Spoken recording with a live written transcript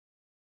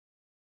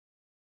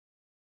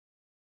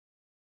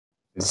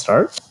Did it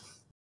start?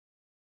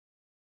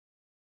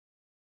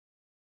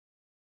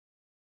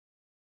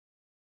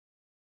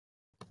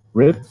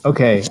 RIP?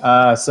 Okay,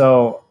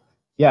 so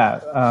yeah,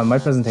 my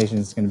presentation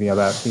is going to be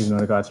about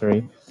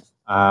Kizumonogatari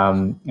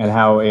and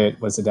how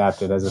it was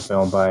adapted as a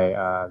film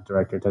by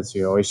director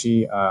Tetsuya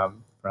Oishi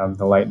from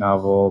the light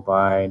novel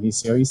by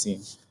Nisio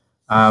Isin.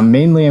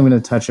 Mainly, I'm going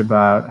to touch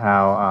about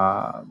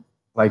how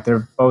like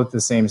they're both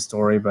the same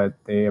story, but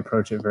they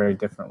approach it very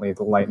differently.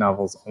 The light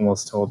novel is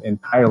almost told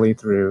entirely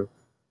through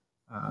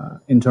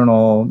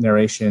internal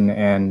narration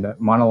and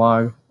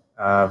monologue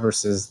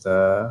versus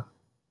the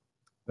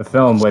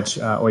film, which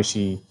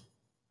Oishi,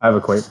 I have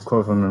a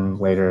quote from him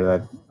later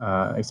that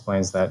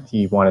explains that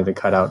he wanted to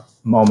cut out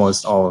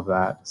almost all of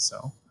that.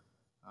 So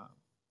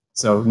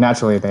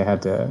naturally, they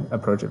had to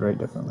approach it very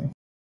differently.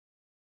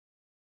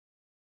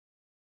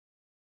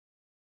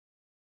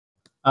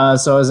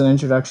 So as an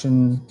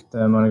introduction,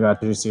 the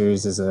Monogatari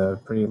series is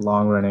a pretty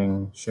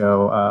long-running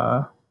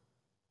show.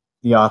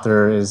 The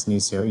author is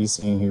Nisio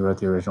Isin, who wrote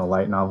the original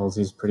light novels.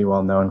 He's pretty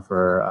well known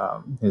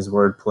for his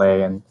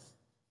wordplay and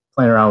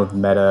playing around with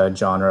meta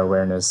genre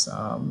awareness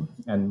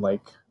and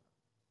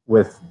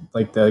with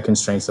the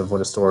constraints of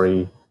what a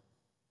story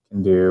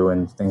can do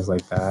and things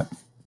like that.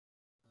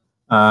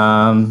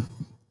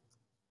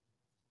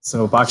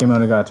 So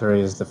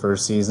Bakemonogatari is the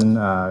first season.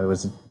 It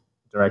was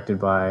directed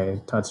by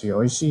Tatsuya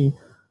Oishi.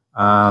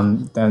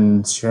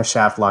 Then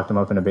Shaft locked him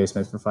up in a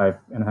basement for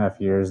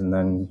 5.5 years, and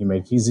then he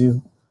made Kizu.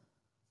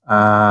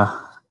 Tomoyuki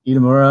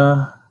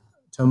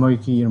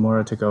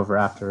Itamura took over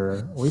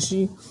after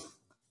Oishi.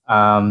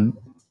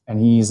 And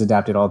he's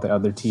adapted all the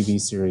other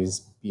TV series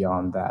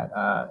beyond that.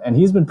 And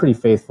he's been pretty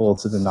faithful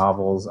to the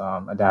novels,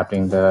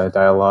 adapting the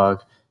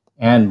dialogue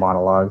and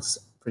monologues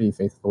pretty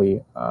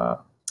faithfully.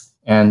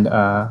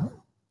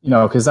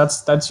 Because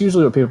that's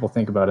usually what people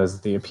think about as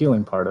the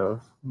appealing part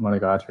of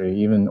Monogatari.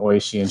 Even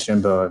Oishi and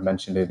Shimbo have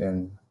mentioned it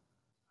in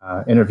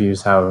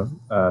interviews how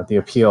the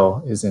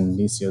appeal is in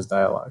Nisio's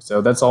dialogue.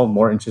 So that's all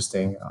more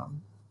interesting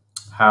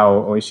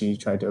how Oishi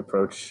tried to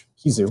approach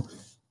Kizu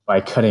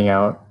by cutting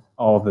out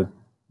all the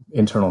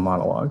internal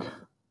monologue,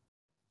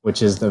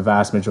 which is the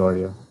vast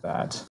majority of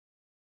that.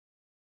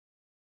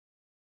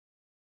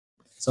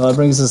 So that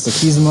brings us to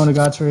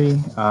Kizumonogatari.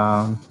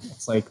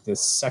 It's like the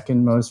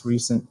second most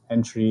recent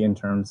entry in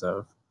terms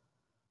of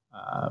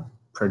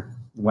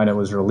when it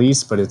was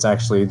released, but it's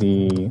actually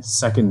the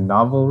second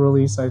novel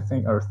release, I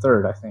think, or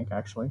third, I think,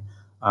 actually.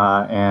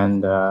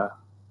 And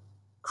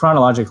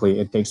chronologically,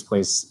 it takes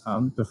place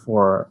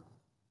before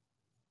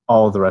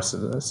all the rest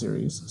of the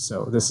series.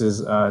 So this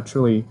is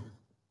truly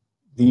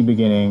the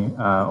beginning,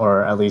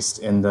 or at least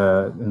in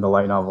the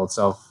light novel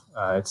itself,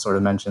 it sort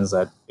of mentions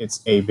that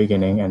it's a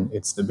beginning, and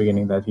it's the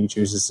beginning that he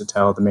chooses to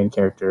tell the main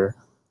character,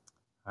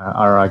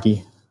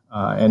 Aragi,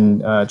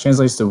 and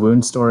translates to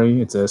Wound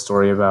Story. It's a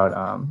story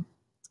about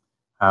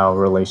how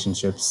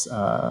relationships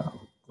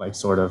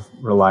sort of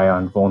rely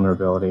on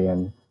vulnerability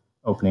and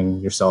opening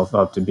yourself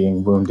up to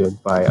being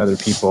wounded by other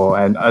people,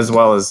 and as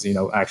well as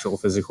actual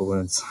physical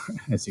wounds,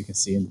 as you can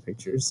see in the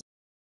pictures.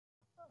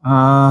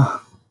 Like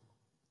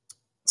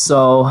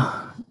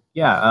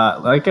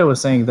I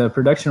was saying, the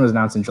production was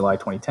announced in July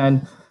 2010.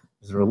 It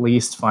was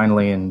released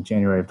finally in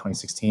January of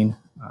 2016.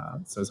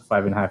 So it's a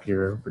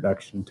 5.5-year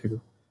production.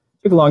 Took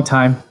a long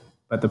time,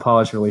 but the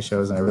polish really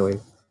shows, and I really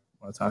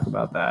want to talk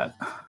about that.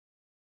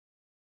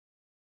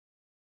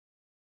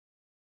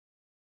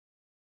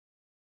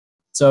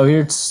 So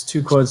here's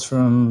two quotes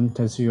from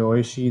Tetsuya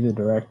Oishi, the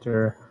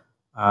director.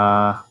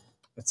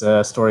 It's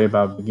a story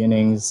about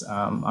beginnings.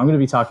 I'm going to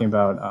be talking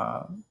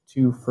about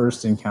two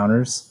first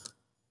encounters.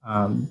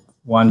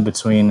 One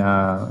between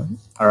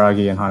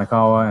Aragi and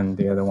Hanakawa, and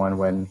the other one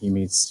when he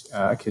meets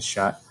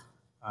Kishshot.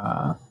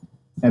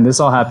 And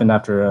this all happened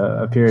after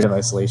a period of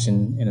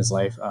isolation in his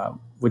life,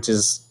 which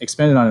is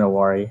expanded on in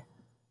Owari,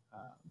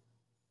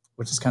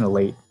 which is kind of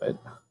late, but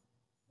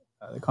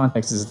the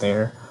context is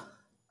there.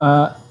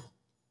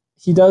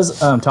 He does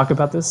talk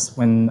about this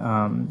when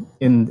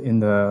in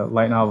the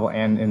light novel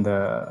and in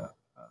the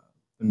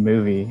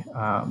movie,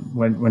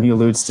 when he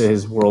alludes to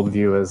his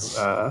worldview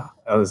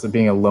as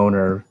being a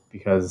loner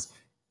because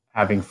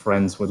having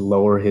friends would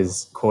lower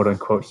his quote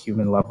unquote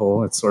human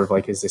level. It's sort of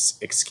like his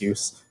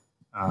excuse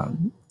for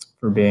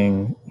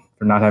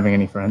not having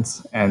any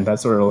friends, and that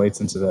sort of relates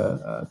into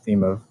the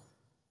theme of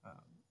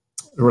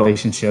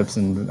relationships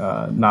and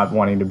not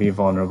wanting to be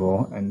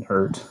vulnerable and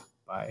hurt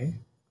by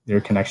their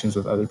connections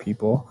with other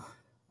people.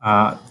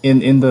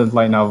 In the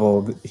light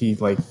novel, he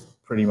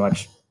pretty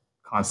much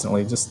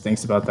constantly just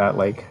thinks about that,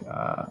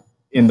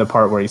 in the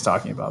part where he's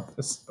talking about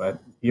this, but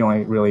he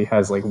only really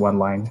has one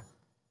line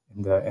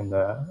in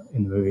the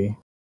movie.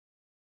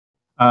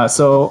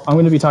 So I'm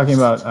going to be talking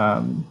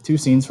about two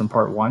scenes from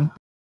part 1.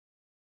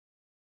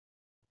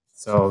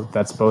 So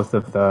that's both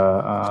of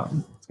the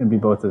it's going to be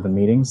both of the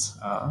meetings.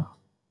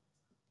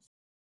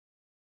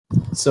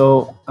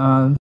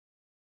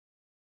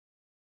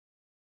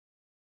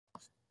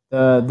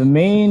 The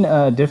main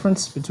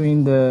difference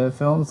between the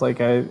films,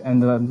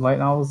 and the light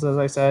novels, as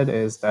I said,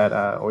 is that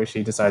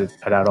Oishi decided to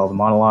cut out all the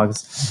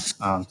monologues.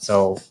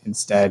 So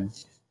instead,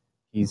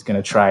 he's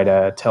going to try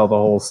to tell the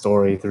whole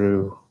story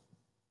through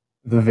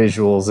the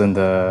visuals and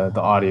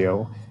the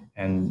audio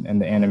and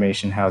the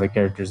animation, how the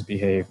characters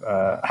behave,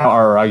 how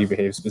Araragi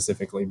behaves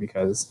specifically,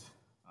 because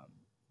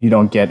you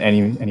don't get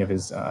any of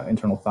his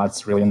internal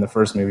thoughts really in the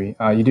first movie.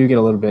 You do get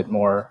a little bit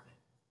more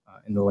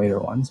in the later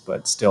ones,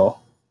 but still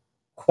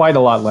quite a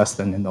lot less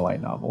than in the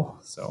light novel.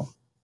 So,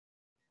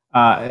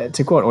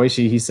 to quote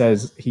Oishi, he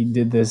says he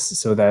did this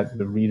so that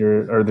the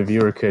reader or the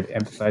viewer could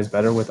empathize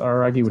better with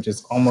Araragi, which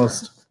is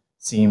almost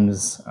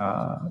seems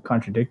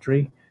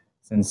contradictory,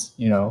 since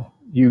you know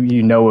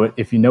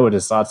if you know what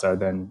his thoughts are,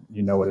 then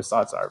you know what his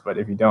thoughts are. But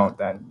if you don't,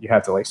 then you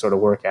have to like sort of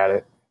work at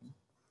it.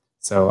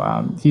 So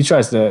he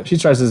tries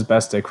his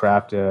best to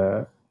craft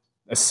a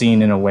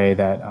scene in a way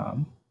that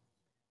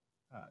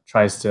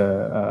tries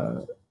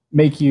to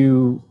make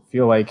you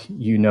feel like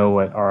you know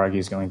what Aragi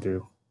is going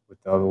through with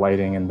the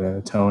lighting and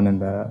the tone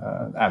and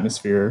the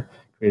atmosphere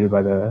created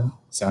by the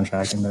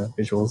soundtrack and the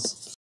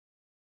visuals.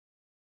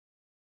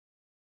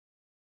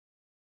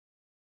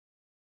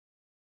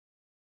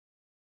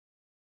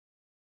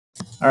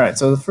 All right,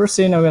 so the first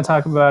scene I'm going to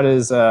talk about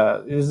is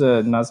here's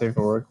a not safe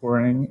for work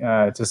warning,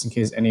 just in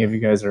case any of you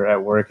guys are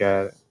at work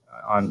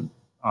on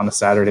a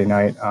Saturday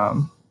night.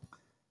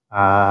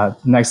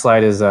 Next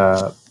slide is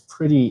a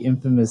pretty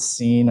infamous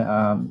scene.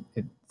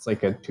 It's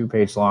like a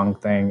 2-page long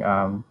thing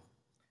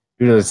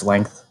due to its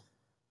length.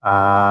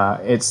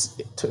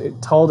 It's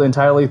told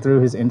entirely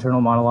through his internal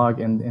monologue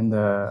in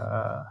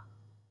the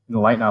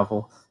light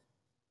novel,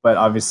 but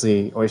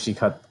obviously Oishi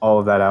cut all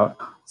of that out.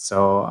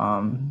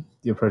 So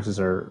the approaches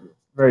are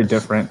very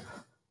different.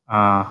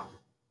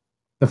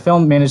 The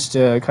film managed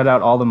to cut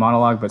out all the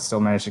monologue, but still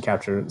managed to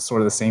capture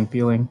sort of the same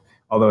feeling,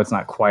 although it's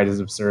not quite as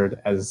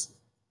absurd as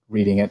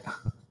reading it.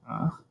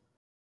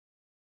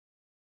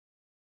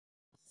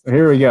 So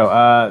here we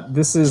go.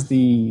 This is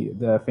the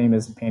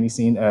famous panty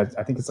scene. I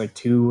think it's like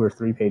 2 or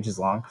 3 pages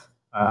long.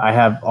 I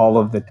have all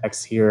of the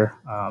text here.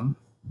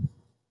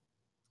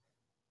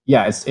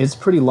 Yeah, it's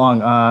pretty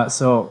long.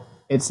 So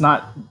it's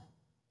not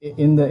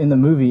in the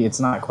movie.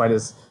 It's not quite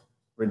as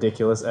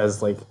ridiculous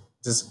as like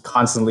just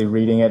constantly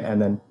reading it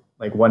and then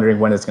like wondering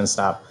when it's going to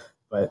stop.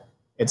 But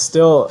it's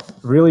still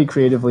really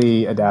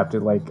creatively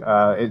adapted. Like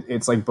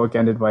it's like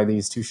bookended by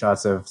these 2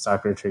 shots of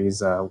sakura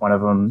trees. One of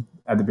them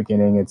at the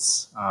beginning, it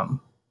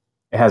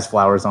has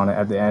flowers on it.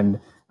 At the end,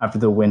 after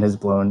the wind has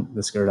blown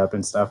the skirt up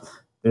and stuff,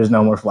 there's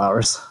no more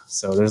flowers.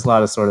 So there's a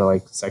lot of sort of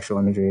like sexual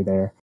imagery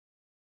there.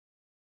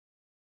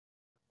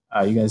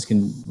 You guys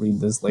can read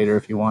this later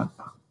if you want.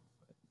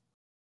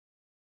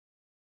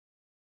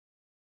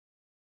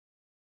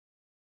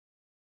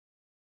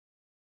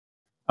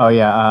 Oh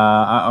yeah,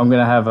 I'm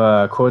gonna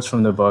have quotes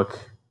from the book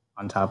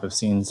on top of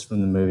scenes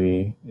from the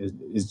movie.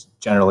 Is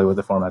generally what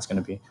the format's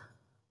gonna be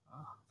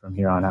from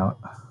here on out.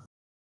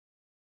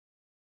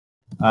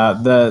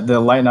 The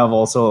light novel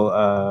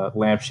also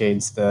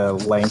lampshades the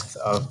length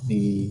of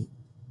the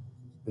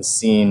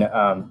scene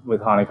with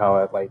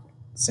Hanekawa like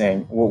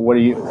saying, "What are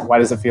you? Why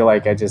does it feel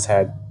like I just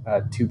had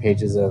 2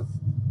 pages of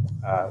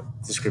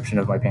description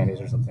of my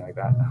panties or something like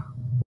that?"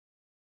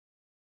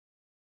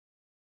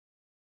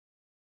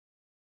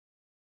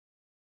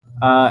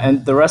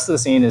 And the rest of the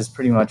scene is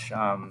pretty much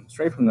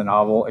straight from the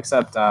novel,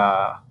 except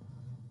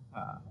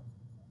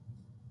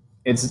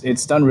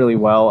it's done really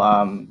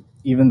well.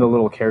 Even the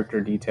little character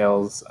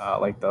details,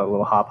 like the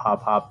little hop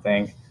hop hop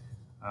thing,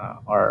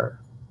 are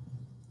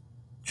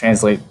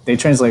translate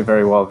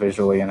very well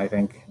visually, and I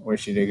think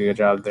Oishi did a good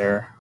job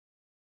there.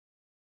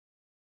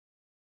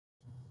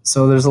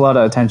 So there's a lot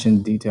of attention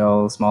to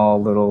detail,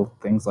 small little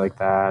things like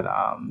that.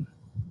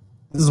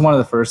 This is one of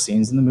the first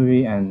scenes in the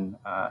movie, and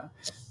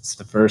it's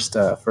the first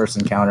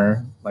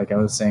encounter, like I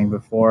was saying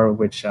before.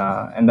 Which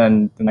and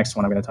then the next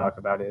one I'm going to talk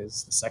about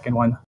is the second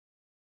one,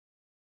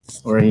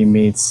 where he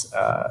meets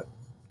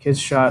Kiss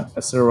Shot,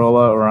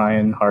 Acerola,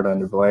 Orion, Hard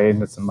Under Blade.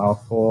 That's a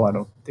mouthful. I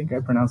don't think I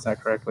pronounced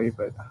that correctly,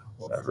 but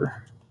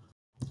whatever.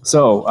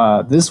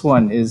 So this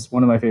one is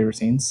one of my favorite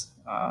scenes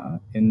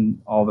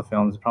in all the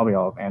films, probably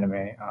all of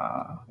anime.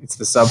 It's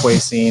the subway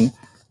scene.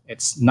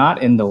 It's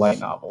not in the light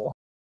novel.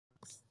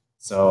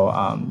 So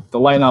the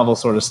light novel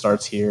sort of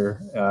starts here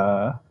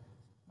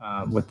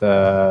with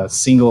the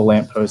single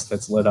lamppost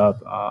that's lit up,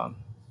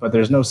 but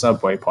there's no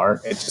subway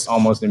part. It just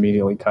almost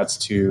immediately cuts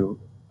to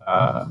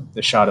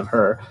the shot of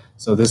her.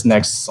 So this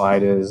next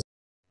slide is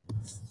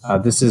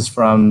this is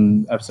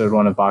from episode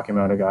 1 of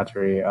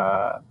Bakemonogatari.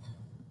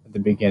 At the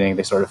beginning,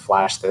 they sort of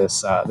flash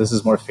this. This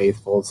is more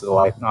faithful to the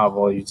light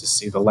novel. You just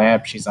see the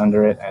lamp, she's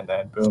under it, and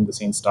then boom, the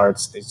scene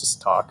starts. They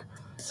just talk.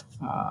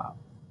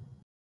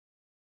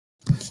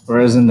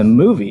 Whereas in the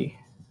movie,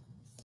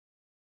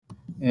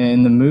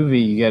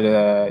 you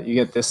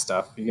get this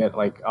stuff. You get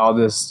like all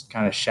this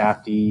kind of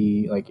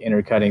shafty like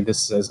intercutting. This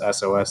says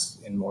SOS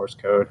in Morse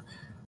code,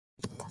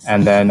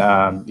 and then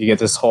you get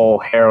this whole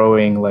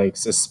harrowing like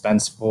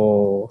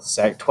suspenseful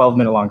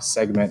 12-minute long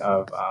segment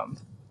of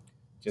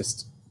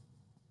just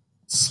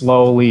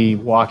slowly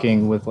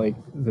walking with like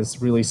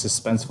this really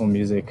suspenseful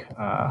music,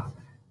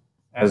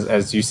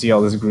 as you see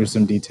all this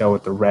gruesome detail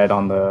with the red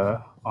on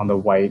the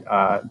white,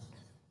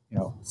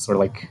 sort of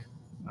like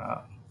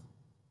uh,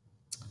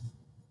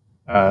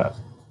 uh,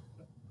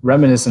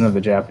 reminiscent of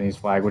the Japanese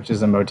flag, which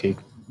is a motif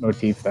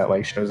that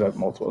like shows up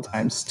multiple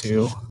times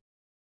too.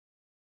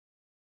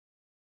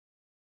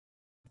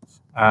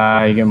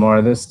 You get more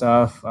of this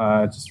stuff.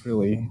 Just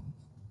really,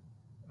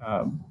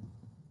 um,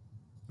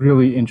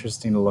 really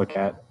interesting to look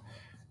at.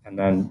 And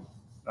then,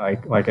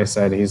 like I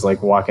said, he's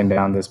like walking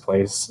down this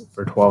place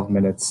for 12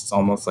 minutes. It's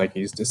almost like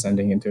he's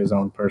descending into his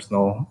own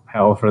personal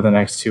hell for the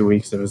next 2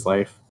 weeks of his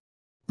life,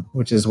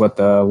 which is what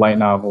the light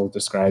novel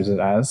describes it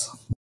as.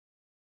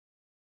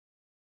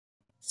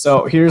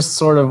 So here's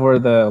sort of where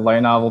the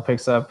light novel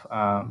picks up,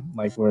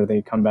 like where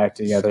they come back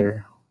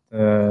together,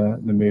 the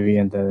movie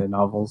and the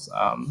novels.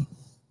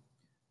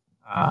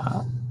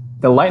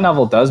 The light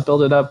novel does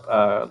build it up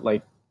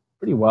like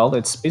pretty well.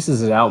 It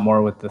spaces it out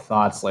more with the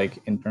thoughts, like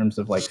in terms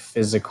of like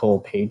physical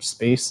page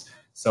space.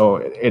 So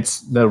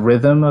it's the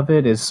rhythm of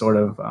it is sort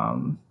of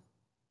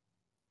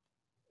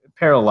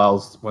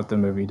parallels what the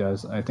movie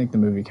does. I think the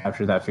movie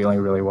captured that feeling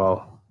really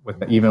well,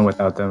 even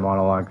without the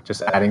monologue,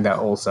 just adding that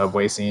whole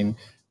subway scene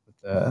with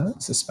the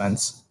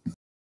suspense.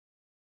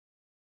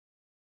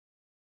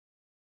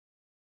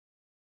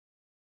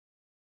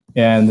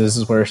 And this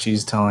is where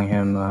she's telling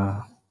him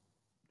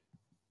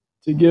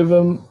to give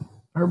him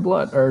her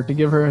blood, or to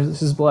give her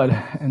his blood,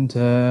 and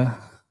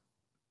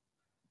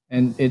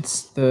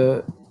it's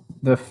the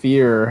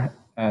fear,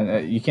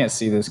 and you can't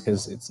see this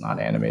because it's not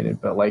animated,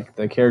 but like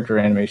the character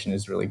animation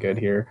is really good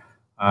here.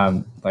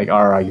 Like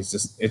Arag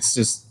is it's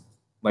just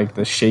like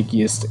the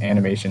shakiest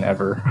animation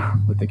ever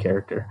with the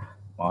character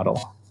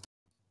model.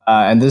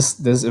 And this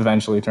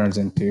eventually turns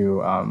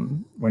into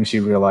when she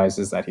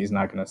realizes that he's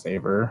not going to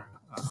save her.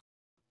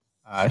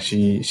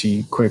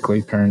 She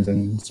quickly turns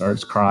and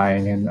starts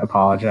crying and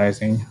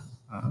apologizing.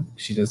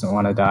 She doesn't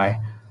want to die.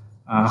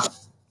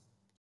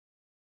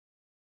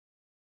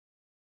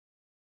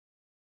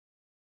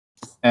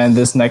 And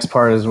this next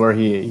part is where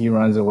he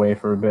runs away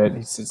for a bit.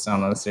 He sits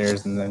down on the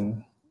stairs and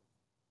then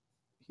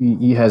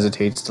he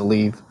hesitates to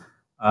leave.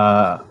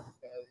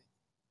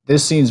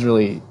 This scene's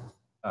really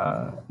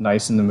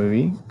nice in the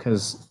movie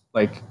because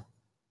like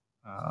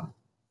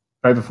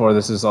right before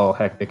this is all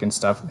hectic and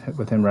stuff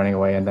with him running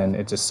away, and then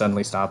it just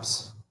suddenly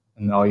stops,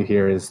 and all you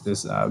hear is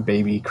this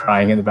baby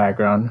crying in the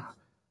background.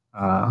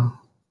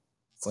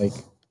 It's like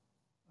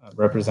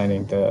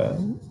representing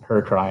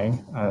her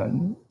crying,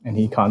 and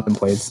he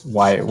contemplates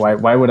why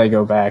would I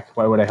go back?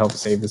 Why would I help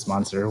save this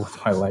monster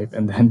with my life?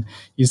 And then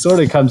he sort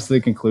of comes to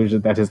the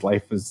conclusion that his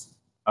life is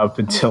up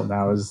until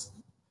now is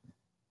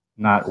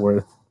not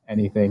worth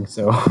anything.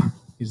 So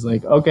he's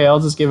like, okay, I'll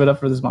just give it up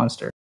for this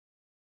monster.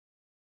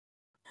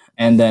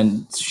 And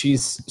then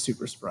she's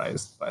super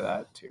surprised by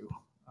that too.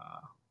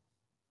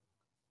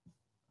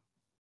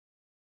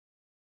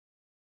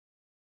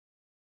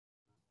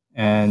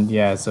 And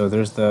yeah, so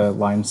there's the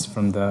lines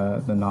from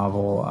the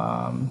novel.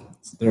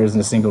 There isn't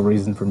a single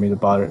reason for me to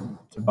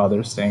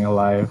bother staying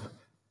alive.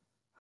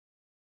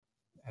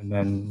 And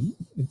then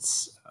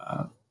it's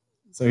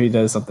so he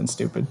does something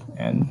stupid,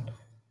 and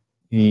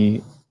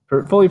he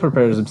fully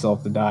prepares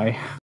himself to die.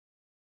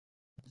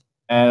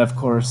 And of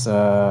course,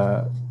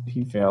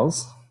 he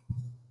fails.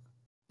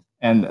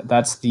 And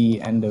that's the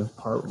end of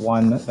part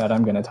 1 that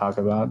I'm going to talk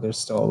about. There's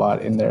still a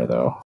lot in there,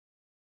 though.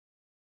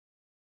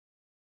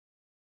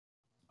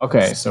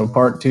 Okay, so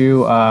part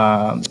 2,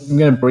 I'm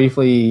going to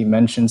briefly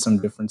mention some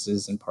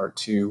differences in part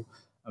 2.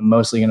 I'm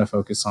mostly going to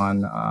focus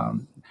on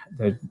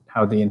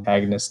how the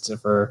antagonists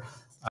differ.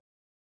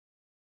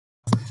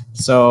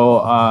 So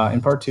in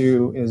part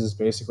 2 is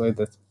basically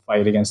the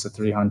fight against the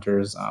 3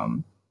 hunters.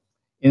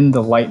 In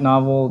the light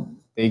novel,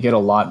 they get a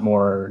lot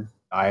more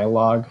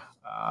dialogue,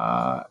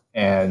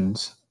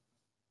 and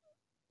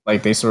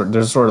like there's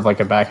sort of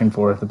like a back and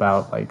forth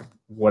about like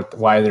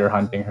why they're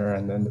hunting her,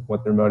 and then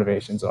what their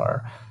motivations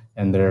are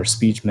and their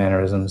speech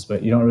mannerisms,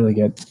 but you don't really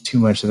get too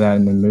much of that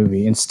in the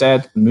movie.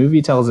 Instead, the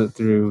movie tells it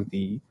through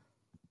the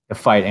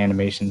fight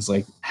animations,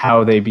 like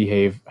how they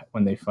behave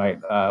when they fight,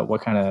 what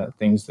kind of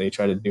things they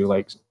try to do,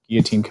 like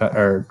guillotine cut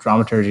or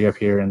dramaturgy up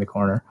here in the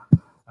corner.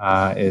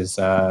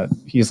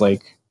 He's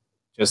like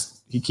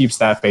he keeps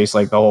that face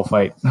like the whole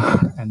fight,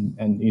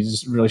 and he's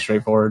just really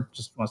straightforward,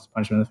 just wants to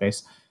punch him in the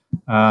face.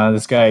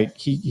 This guy,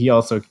 he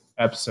also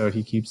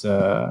he keeps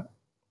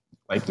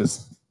like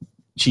this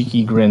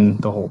cheeky grin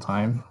the whole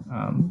time,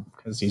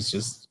 because he's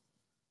just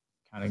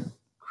kind of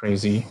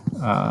crazy.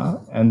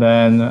 And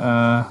then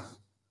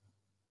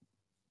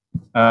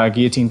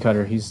guillotine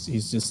cutter, he's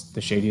just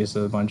the shadiest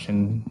of the bunch,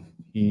 and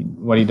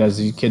what he does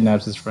is he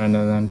kidnaps his friend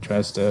and then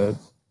tries to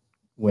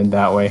win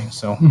that way.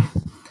 So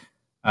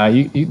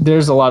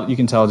there's a lot you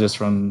can tell just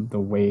from the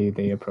way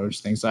they approach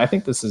things. So I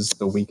think this is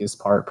the weakest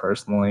part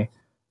personally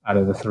out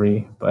of the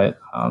 3, but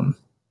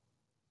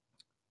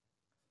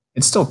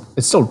it's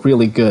still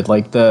really good.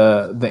 Like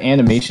the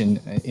animation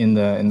in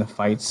the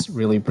fights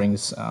really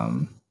brings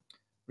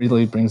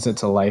really brings it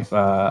to life.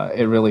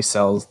 It really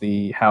sells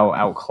how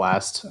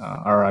outclassed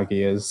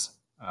Aragi is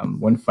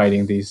when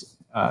fighting these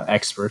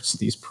experts,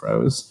 these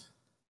pros,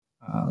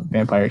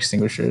 vampire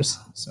extinguishers.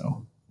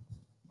 So,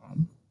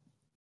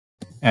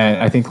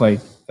 and I think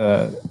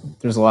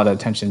there's a lot of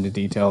attention to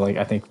detail. Like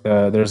I think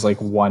there's like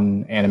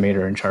one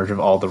animator in charge of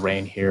all the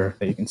rain here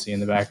that you can see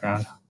in the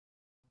background.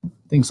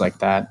 Things like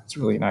that. It's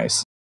really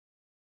nice.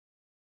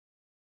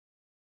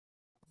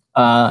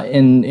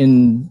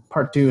 In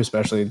part two,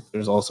 especially,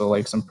 there's also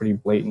like some pretty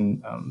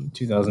blatant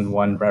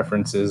 2001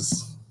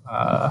 references.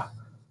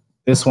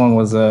 This one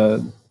was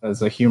a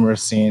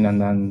humorous scene,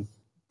 and then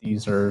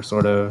these are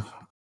sort of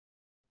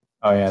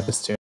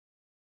this too.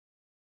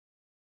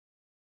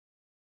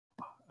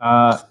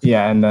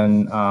 Yeah, and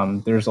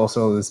then there's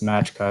also this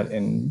match cut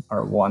in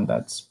part one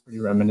that's pretty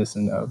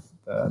reminiscent of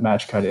the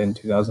match cut in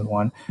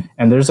 2001,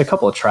 and there's a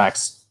couple of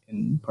tracks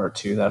in part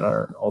two that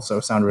are also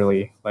sound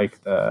really like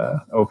the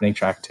opening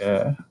track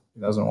to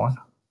 2001.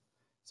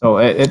 So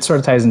it sort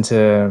of ties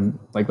into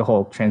like the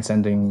whole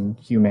transcending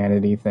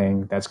humanity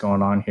thing that's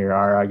going on here.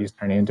 Aragi's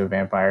turning into a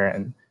vampire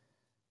and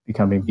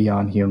becoming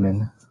beyond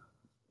human.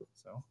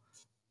 So,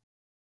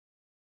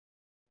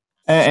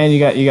 and you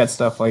got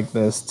stuff like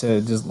this to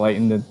just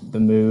lighten the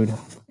mood,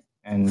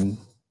 and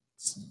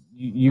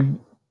you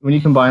when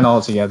you combine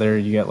all together,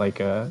 you get like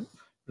a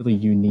really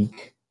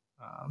unique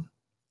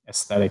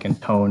aesthetic and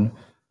tone,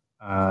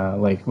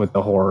 like with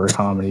the horror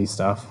comedy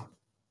stuff.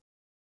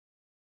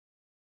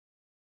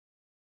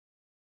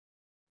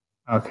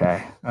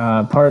 Okay,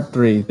 part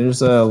three.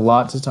 There's a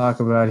lot to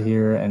talk about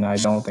here, and I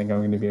don't think I'm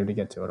going to be able to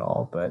get to it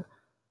all, but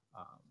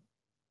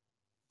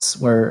it's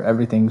where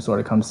everything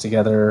sort of comes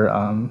together.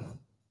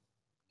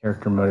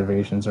 Character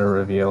motivations are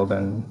revealed,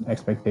 and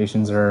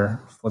expectations are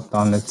flipped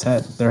on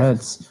their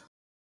heads.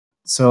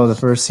 So the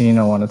first scene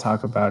I want to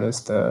talk about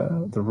is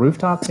the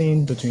rooftop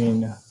scene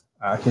between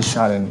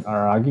Kishot and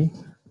Aragi,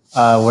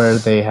 where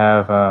they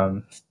have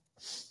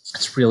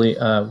it's really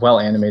well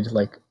animated,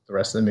 like the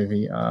rest of the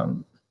movie.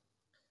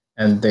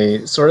 And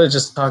they sort of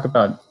just talk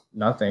about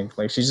nothing.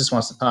 Like she just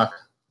wants to talk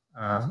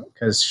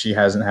because she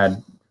hasn't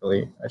had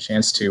really a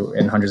chance to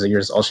in hundreds of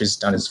years. All she's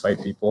done is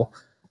fight people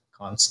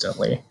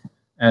constantly.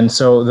 And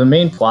so the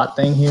main plot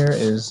thing here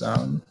is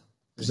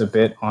there's a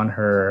bit on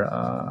her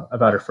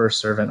about her first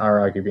servant,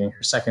 Aragi, being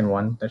her second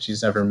one that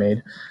she's ever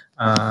made.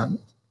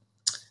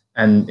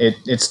 And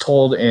it's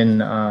told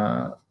in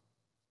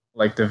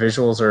like the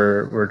visuals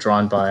were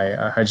drawn by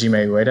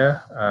Hajime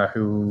Ueda,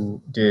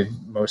 who did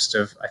most,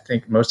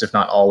 if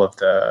not all, of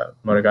the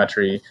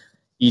Monogatari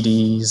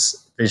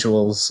EDs,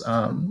 visuals,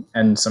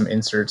 and some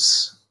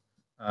inserts.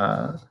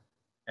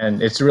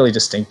 And it's a really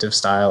distinctive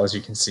style, as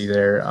you can see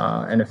there,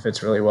 and it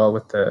fits really well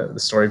with the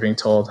story being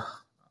told.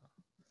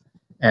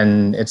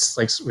 And it's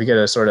like we get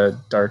a sort of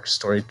dark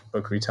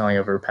storybook retelling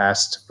of her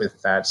past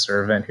with that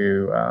servant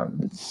who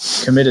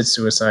committed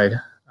suicide.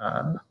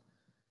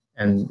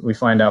 And we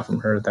find out from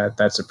her that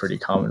that's a pretty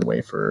common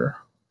way for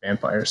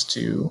vampires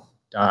to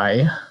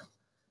die.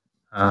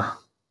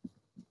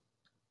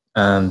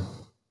 And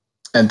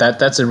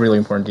that's a really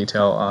important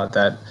detail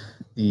that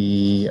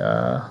the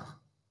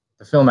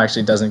film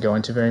actually doesn't go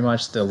into very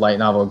much. The light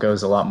novel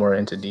goes a lot more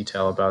into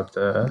detail about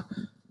the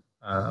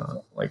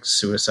like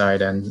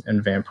suicide and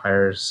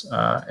vampires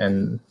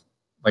and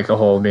like the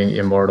whole being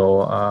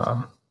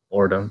immortal,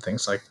 boredom,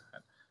 things like that.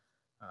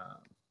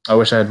 I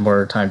wish I had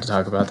more time to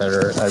talk about that,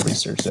 or I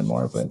researched it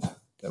more, but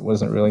that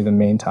wasn't really the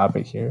main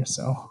topic here.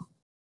 So,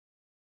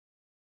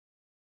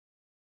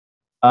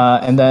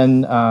 and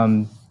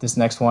then this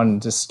next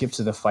one just skips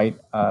to the fight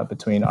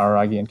between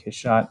Aragi and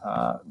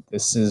Kishot.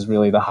 This is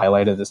really the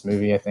highlight of this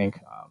movie, I think.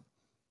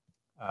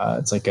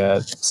 It's like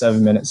a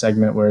 7-minute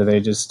segment where they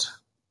just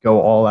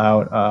go all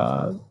out.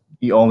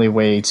 The only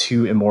way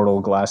two immortal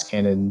glass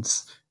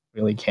cannons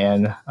really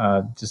can,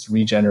 just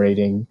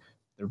regenerating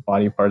their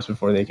body parts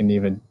before they can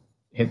even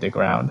hit the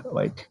ground.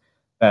 Like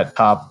that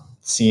top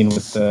scene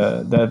with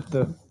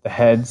the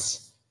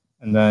heads,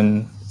 and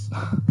then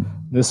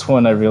this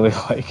one I really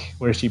like,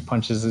 where she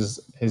punches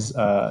his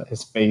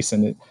face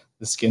and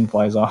the skin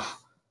flies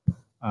off.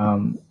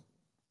 In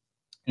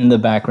the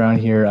background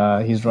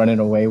here, he's running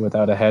away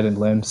without a head and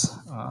limbs.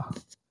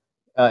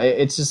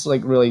 It's just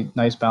like really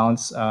nice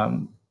balance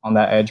on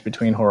that edge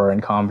between horror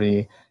and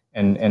comedy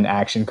and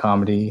action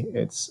comedy.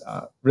 It's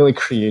a really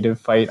creative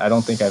fight. I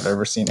don't think I've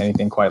ever seen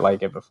anything quite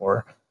like it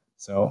before.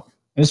 So,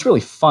 and it's really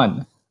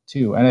fun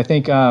too. And I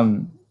think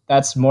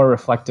that's more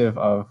reflective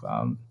of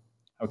how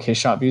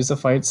Kishot views the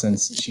fight,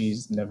 since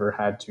she's never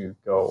had to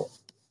go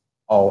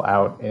all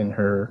out in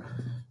her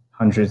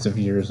hundreds of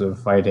years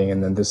of fighting,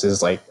 and then this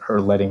is like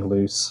her letting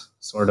loose,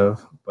 sort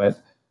of.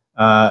 But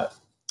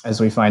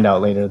as we find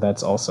out later,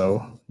 that's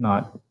also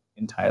not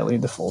entirely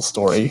the full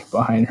story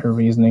behind her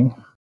reasoning.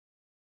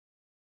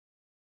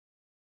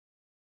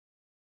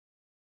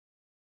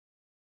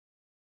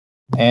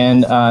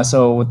 And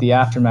so with the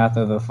aftermath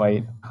of the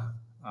fight,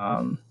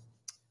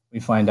 we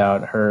find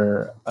out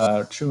her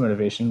true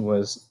motivation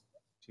was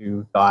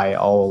to die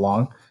all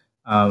along.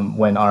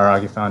 When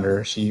Aragi found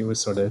her, she was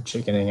sort of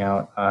chickening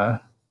out.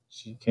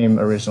 she came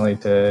originally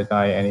to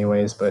die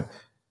anyways, but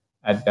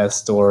at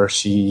death's door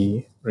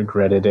she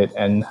regretted it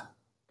and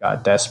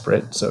got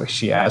desperate. So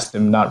she asked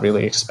him, not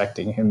really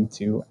expecting him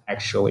to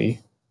actually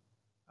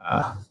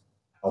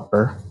help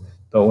her.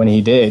 But when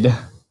he did,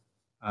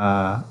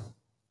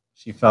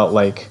 she felt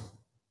like,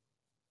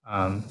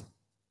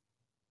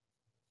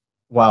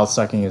 while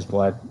sucking his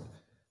blood,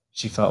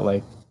 she felt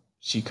like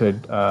she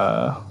could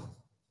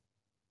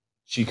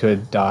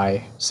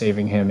die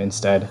saving him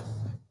instead.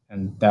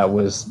 And that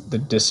was the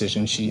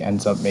decision she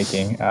ends up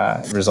making,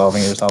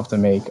 resolving herself to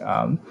make.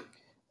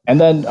 And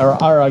then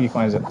Aragi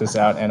finds this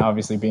out, and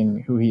obviously being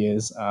who he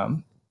is,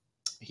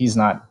 he's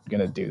not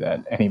going to do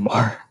that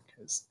anymore.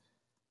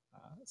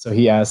 So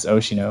he asks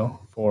Oshino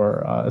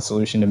for a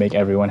solution to make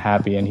everyone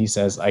happy, and he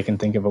says, I can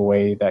think of a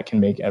way that can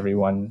make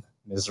everyone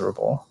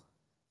miserable.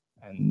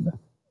 And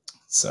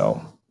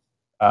so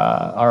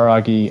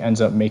Aragi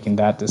ends up making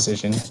that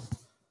decision.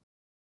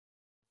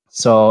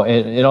 So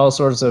it all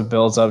sorts of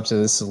builds up to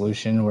this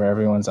solution where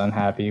everyone's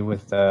unhappy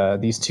with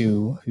these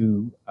two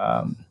who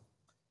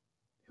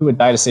would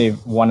die to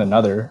save one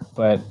another,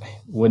 but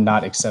would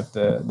not accept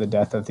the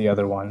death of the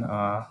other one.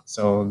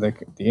 So the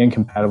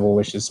incompatible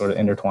wishes sort of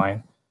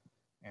intertwine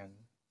and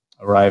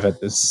arrive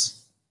at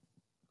this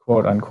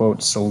quote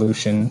unquote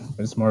solution.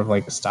 But it's more of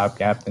like a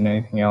stopgap than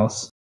anything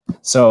else.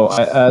 So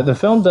the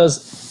film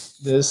does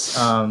this.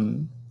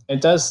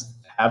 It does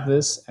have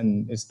this,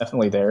 and it's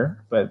definitely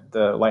there. But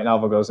the light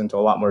novel goes into a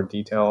lot more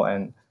detail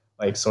and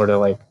like sort of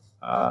like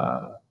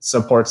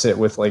supports it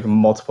with like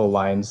multiple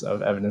lines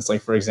of evidence.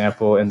 Like for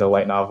example, in the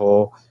light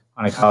novel,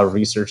 Hanekawa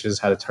researches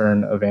how to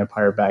turn a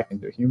vampire back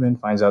into a human.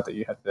 Finds out that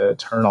you have to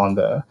turn on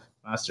the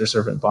master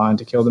servant bond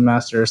to kill the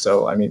master.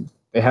 So I mean,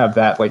 they have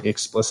that like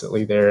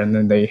explicitly there, and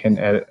then they hint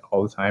at it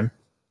all the time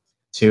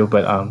too.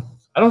 But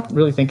I don't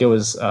really think it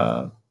was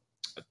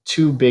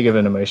too big of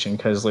an emotion,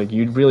 because like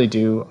you really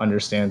do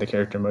understand the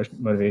character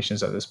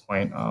motivations at this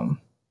point.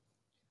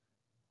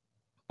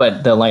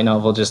 But the light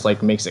novel just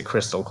like makes it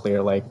crystal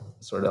clear, like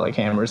sort of like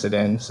hammers it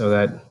in so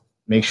that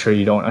make sure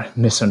you don't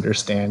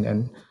misunderstand,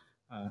 and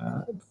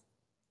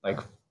like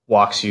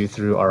walks you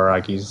through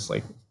Aragi's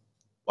like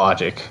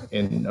logic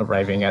in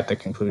arriving at the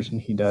conclusion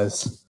he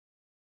does.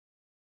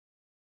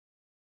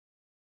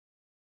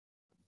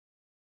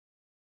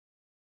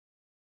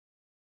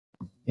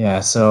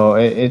 Yeah, so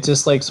it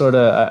just like sort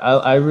of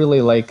I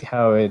really like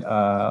how it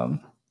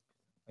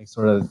like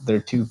sort of they're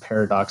two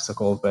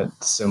paradoxical but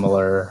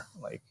similar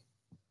like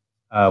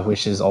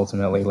wishes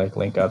ultimately like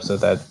link up so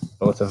that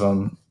both of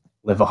them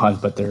live on,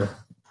 but they're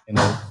in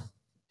a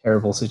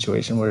terrible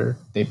situation where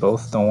they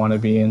both don't want to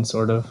be in,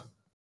 sort of.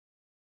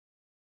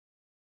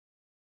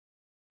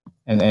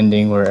 An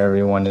ending where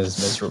everyone is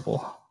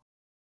miserable.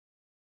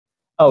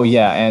 Oh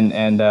yeah,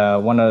 and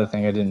one other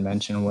thing I didn't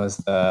mention was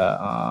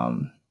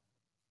the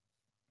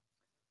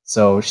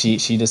so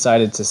she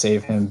decided to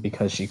save him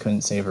because she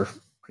couldn't save her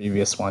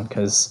previous one,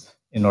 because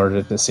in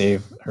order to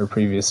save her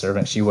previous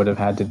servant, she would have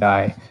had to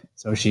die.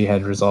 So she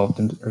had resolved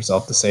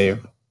herself to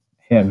save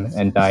him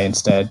and die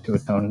instead to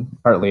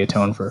partly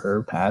atone for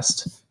her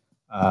past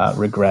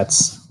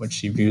regrets, which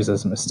she views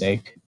as a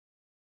mistake.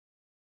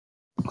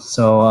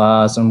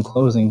 So some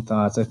closing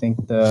thoughts. I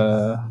think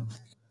the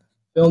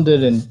film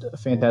did a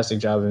fantastic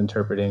job of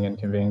interpreting and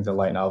conveying the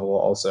light novel,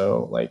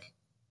 also like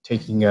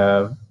taking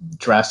a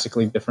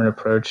drastically different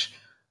approach.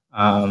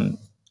 The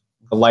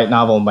light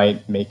novel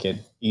might make it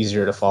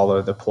easier to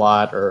follow the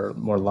plot or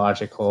more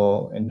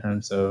logical in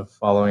terms of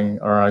following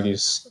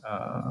Aragi's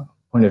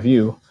point of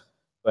view,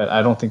 but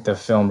I don't think the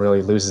film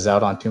really loses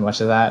out on too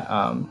much of that.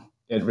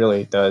 It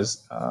really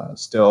does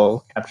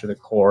still capture the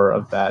core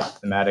of that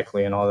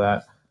thematically and all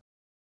that.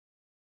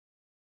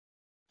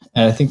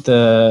 And I think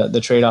the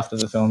trade-off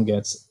that the film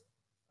gets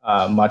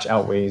much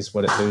outweighs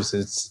what it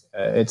loses.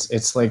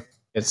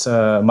 It's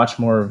a much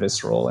more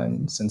visceral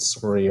and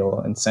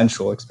sensorial and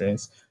sensual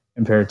experience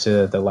compared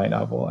to the light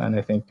novel, and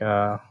I think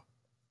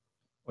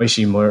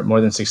Oishi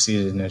more than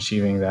succeeded in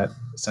achieving that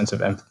sense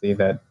of empathy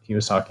that he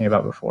was talking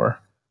about before.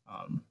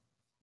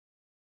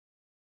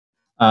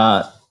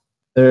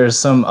 There's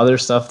some other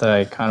stuff that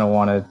I kind of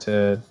wanted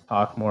to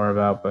talk more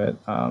about, but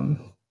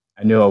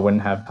I knew I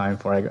wouldn't have time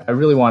for it. I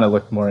really want to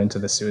look more into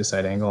the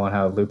suicide angle and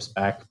how it loops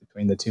back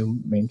between the two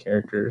main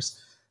characters.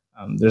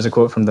 There's a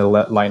quote from the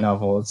light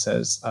novel. It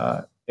says,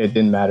 it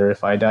didn't matter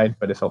if I died,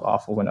 but it felt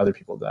awful when other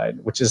people died,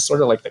 which is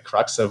sort of like the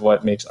crux of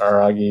what makes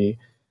Aragi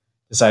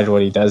decide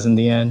what he does in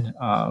the end.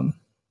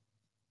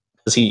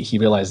 Because he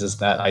realizes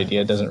that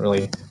idea doesn't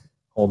really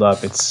hold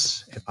up.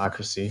 It's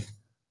hypocrisy.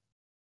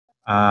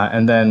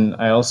 And then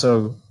I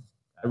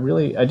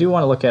do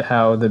want to look at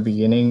how the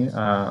beginning,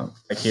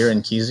 like here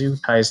in Kizu,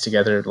 ties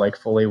together like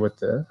fully with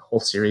the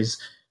whole series,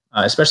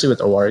 especially with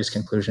Owari's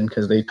conclusion,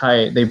 because they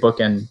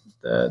bookend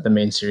the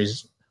main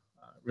series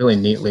really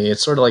neatly.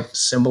 It's sort of like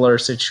similar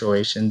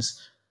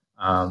situations,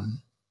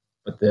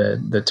 but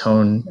the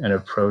tone and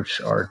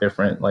approach are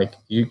different. Like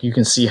you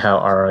can see how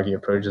Aragi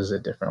approaches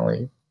it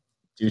differently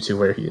due to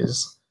where he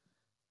is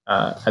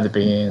at the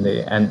beginning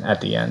and at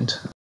the end.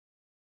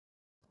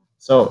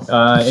 So,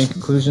 in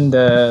conclusion,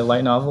 the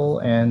light novel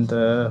and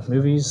the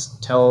movies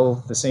tell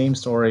the same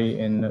story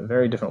in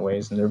very different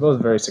ways, and they're both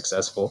very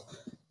successful.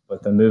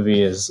 But the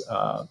movie is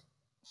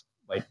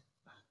like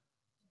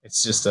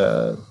it's just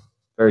a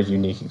very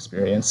unique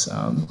experience.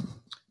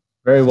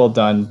 Very well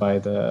done by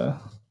the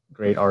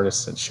great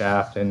artists at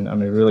Shaft, and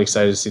I'm really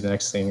excited to see the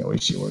next thing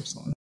Oishi works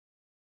on.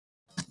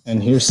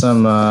 And here's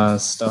some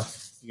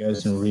stuff you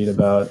guys can read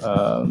about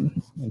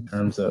in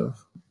terms of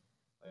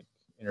like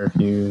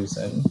interviews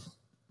and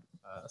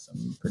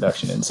some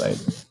production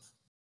insight.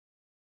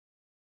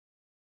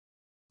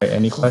 Right,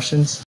 any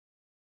questions?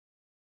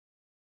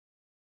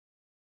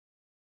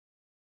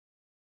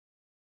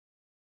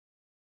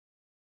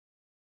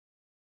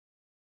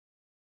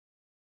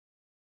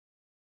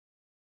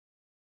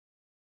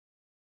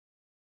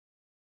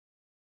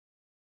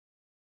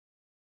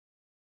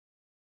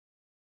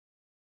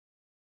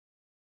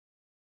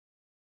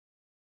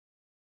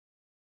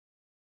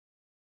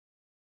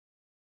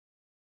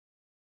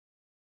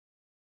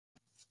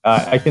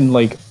 I can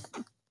like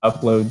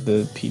upload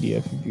the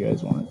PDF if you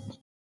guys want.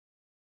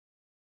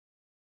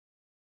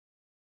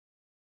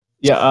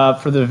 Yeah,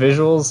 for the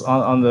visuals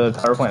on the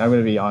PowerPoint, I'm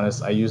gonna be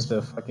honest. I used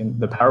the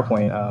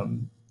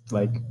PowerPoint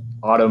like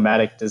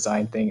automatic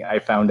design thing. I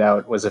found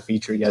out was a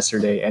feature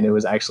yesterday, and it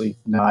was actually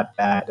not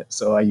bad.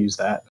 So I used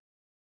that.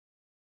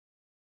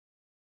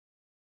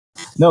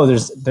 No,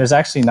 there's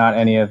actually not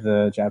any of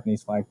the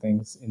Japanese flag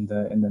things in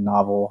the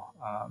novel.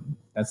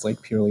 That's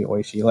like purely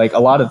Oishi. Like a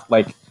lot of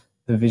like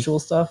the visual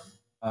stuff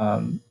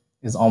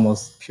is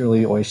almost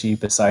purely Oishi.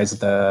 Besides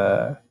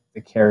the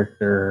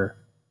character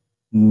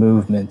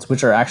movements,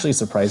 which are actually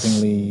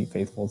surprisingly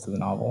faithful to the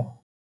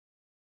novel.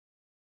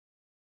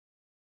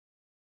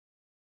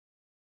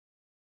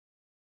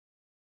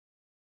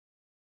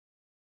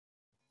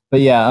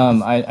 But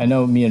yeah, I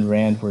know me and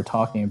Rand were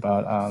talking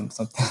about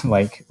something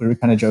like we were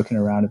kind of joking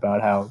around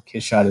about how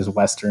Kiss Shot is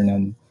Western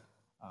and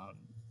um,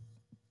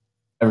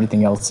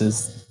 everything else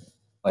is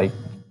like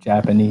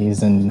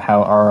Japanese, and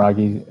how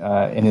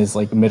Araragi in his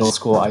like middle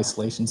school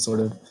isolation sort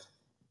of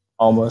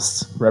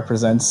almost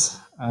represents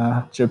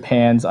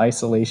Japan's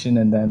isolation,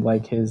 and then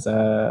like his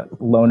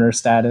loner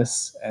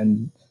status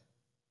and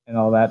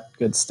all that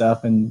good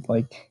stuff, and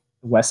like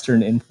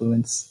Western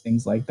influence,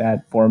 things like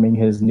that, forming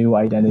his new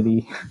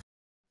identity.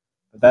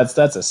 But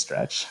that's a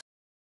stretch.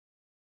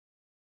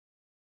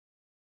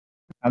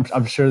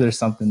 I'm sure there's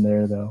something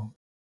there though.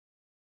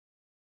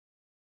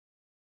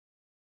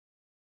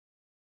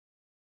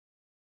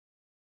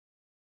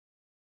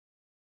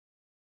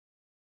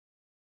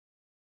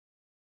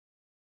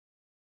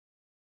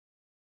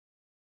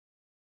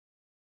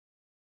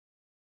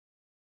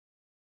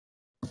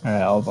 All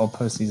right, I'll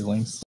post these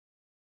links.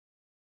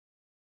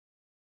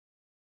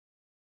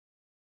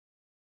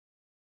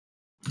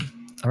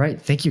 All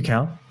right, thank you,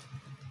 Cal.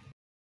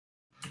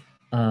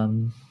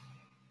 Um,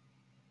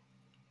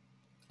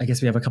 I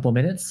guess we have a couple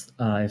minutes.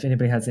 If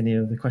anybody has any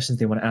of the questions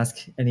they want to ask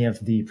any of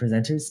the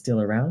presenters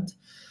still around.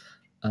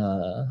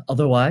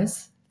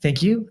 Otherwise,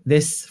 thank you.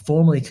 This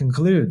formally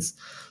concludes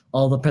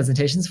all the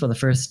presentations for the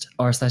first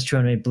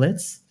r/2anime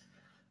Blitz.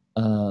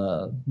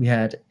 We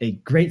had a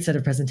great set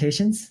of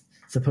presentations.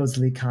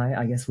 Supposedly Kai,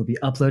 I guess, will be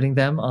uploading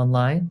them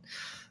online.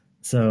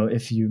 So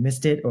if you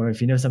missed it, or if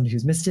you know somebody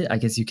who's missed it, I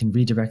guess you can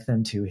redirect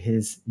them to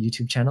his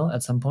YouTube channel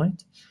at some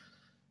point.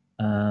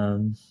 I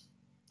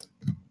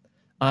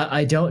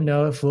don't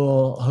know if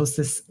we'll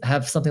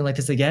have something like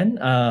this again.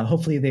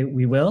 Hopefully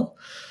we will.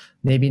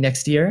 Maybe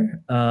next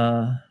year,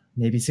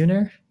 maybe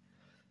sooner.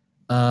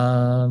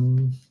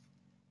 Thank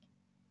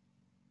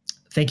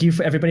you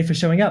for everybody for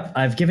showing up.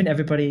 I've given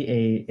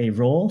everybody a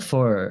role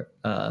for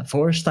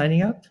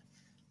signing up.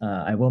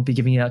 I won't be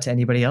giving it out to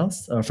anybody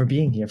else, or for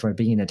being here, for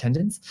being in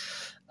attendance.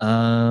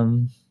 I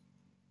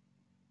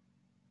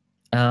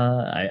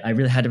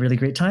really had a really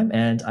great time,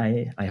 and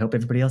I hope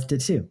everybody else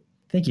did too.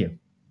 Thank you.